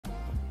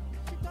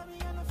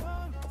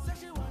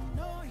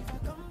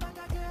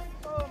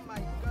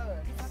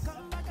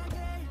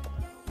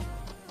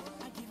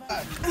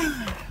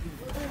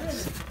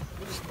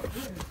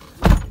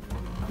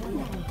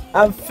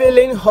I'm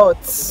feeling hot.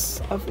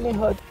 I'm feeling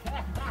hot.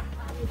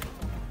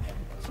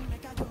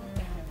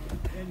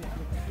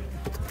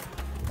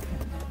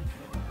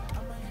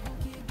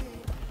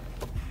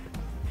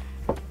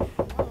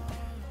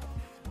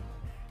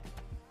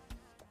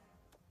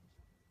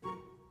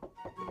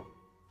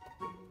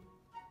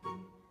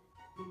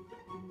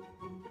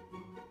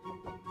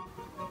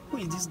 Who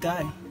is this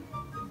guy?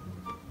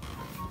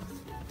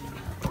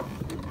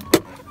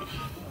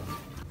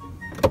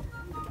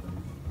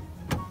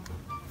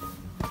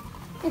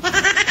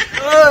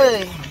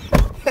 Hey!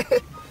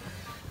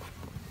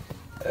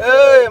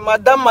 Hey,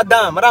 madam,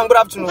 good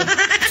afternoon.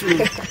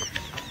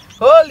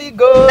 Holy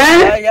Ghost,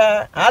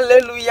 yeah,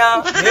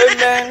 hallelujah,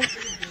 amen.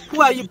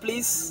 Who are you,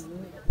 please?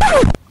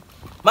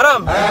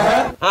 Madam,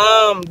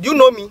 do you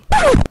know me?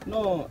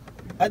 No,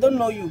 I don't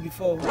know you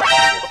before.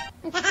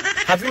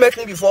 Have you met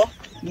me before?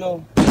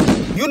 No.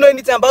 You know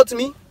anything about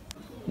me?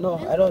 No,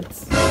 I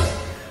don't.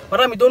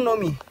 Madam, you don't know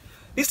me.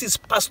 This is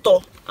Pastor,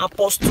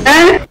 Apostle,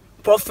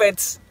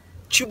 Prophet,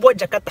 Chibo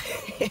Jakarta.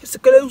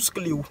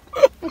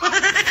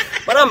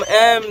 Madam,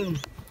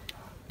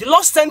 the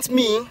Lord sent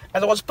me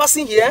as I was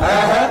passing here.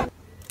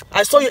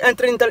 I saw you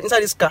entering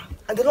inside this car,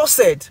 and the Lord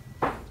said,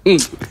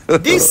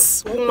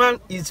 this woman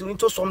is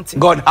into something.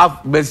 God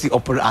have mercy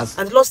upon us.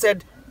 And the Lord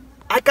said,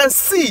 I can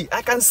see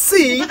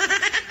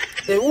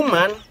a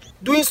woman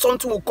doing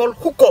something we call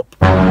hookup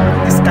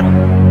in this car,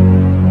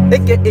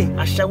 aka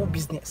ASHAWO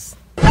business.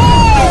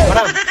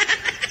 Madam,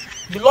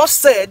 the Lord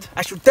said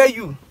I should tell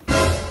you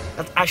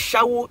that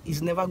ASHAWO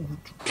is never good.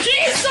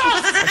 Jesus!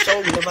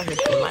 ASHAWO will never help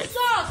your life.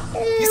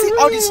 You see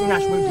all this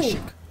nyash when you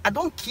shake. I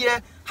don't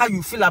care how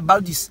you feel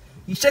about this.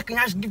 You shake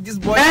nyash, give this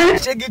boy, you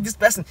shake give this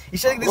person, you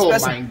shake this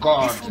person. My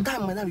God. If you die,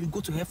 madam, you go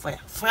to hellfire.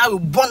 Fire will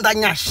burn that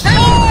nyash.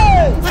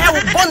 Fire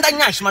will burn that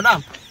nyash,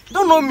 madam. You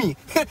don't know me.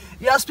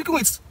 You are speaking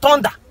with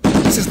thunder.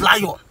 This is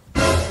lion.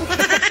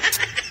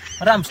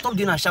 Madam, stop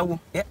doing ASHAWO.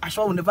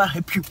 ASHAWO will never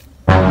help you.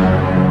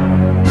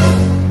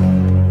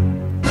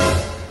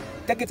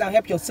 Take it and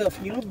help yourself.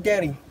 You look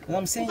dirty. And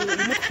I'm saying you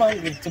look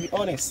hungry, to be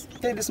honest.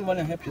 Take this money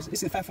and help yourself.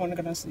 This is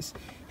 500.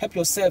 Help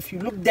yourself. You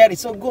look dirty,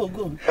 so go.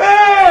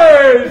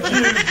 Hey,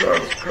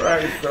 Jesus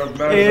Christ of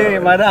Nazareth. Hey,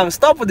 madam,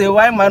 stop with the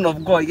white man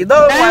of God. You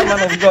don't know white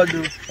man of God,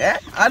 do. Yeah?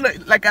 I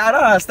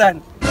don't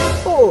understand.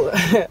 Oh,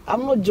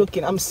 I'm not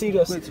joking. I'm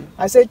serious. Wait.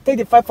 I said take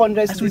the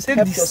 500, please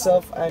help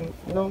yourself, and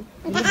you know,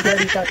 you look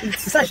dirty, you can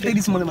eat. I should take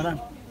this money,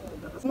 madam.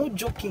 I'm not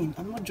joking.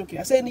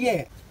 I said,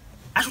 yeah.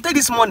 I should take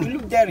this money. You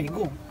look dirty.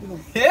 Go.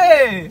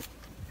 Hey!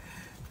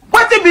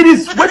 What be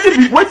this?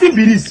 What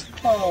be this?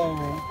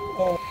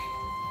 Oh.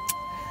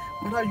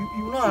 Madam,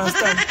 you don't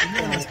understand. You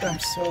don't understand. I'm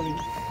sorry.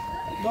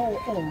 No,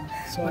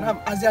 sorry. Madam,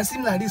 as you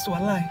seem like this,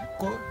 one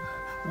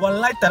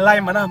lie,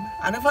 madam.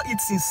 I never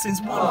eat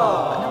since morning.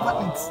 I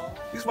never eat.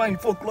 This one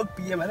 4 o'clock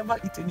PM. I never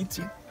eat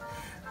anything.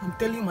 I'm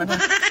telling you, madam.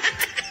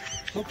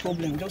 No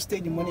problem. Just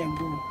take the money and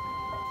go.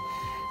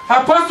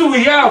 Apostle, we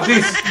hear of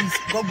this. Please,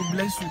 God will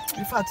bless you.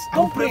 In fact, I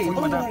will pray for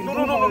you, madam.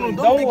 No.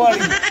 Don't worry.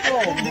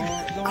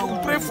 I will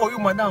pray for you,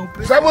 madam.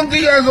 70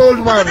 years old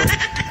man.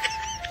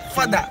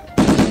 Father,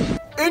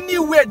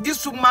 anywhere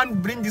this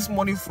woman bring this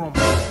money from,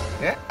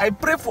 I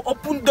pray for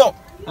open door.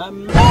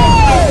 Amen.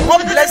 More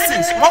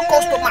blessings, more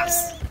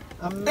customers.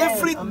 Amen.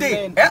 Every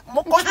day.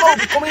 More customers will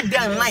be coming day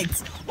and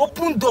night.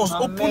 Open doors,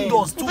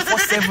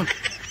 247.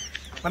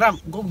 Madam,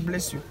 God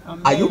bless you.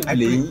 Amen. Are you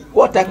playing?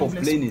 What type of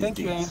plane is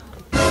this?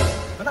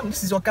 Madam,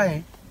 this is your car,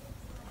 eh?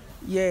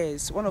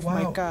 Yes, one of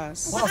my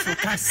cars. One of your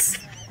cars?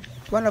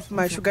 One of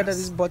my sugar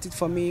daddies bought it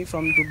for me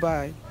from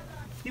Dubai.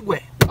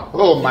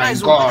 Oh my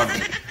God.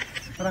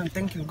 Madam,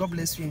 thank you. God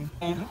bless you.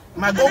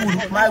 My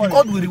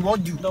God will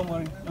reward you. Don't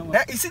worry.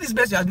 You see this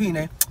best you are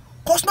doing,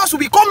 customers will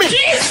be coming.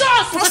 Jesus!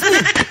 Trust me.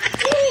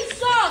 Jesus!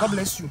 God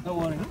bless you. Don't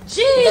worry.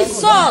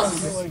 Jesus!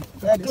 Don't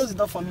worry. Close the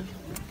door for me.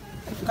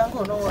 You can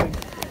go, don't worry.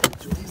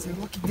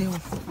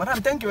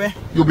 Madam, thank you.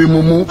 You be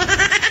mumu.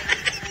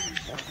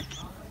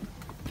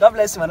 God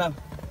bless you, madam.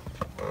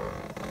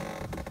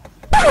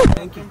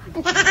 Thank you.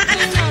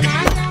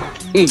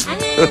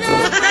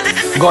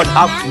 God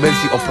have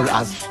mercy upon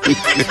us.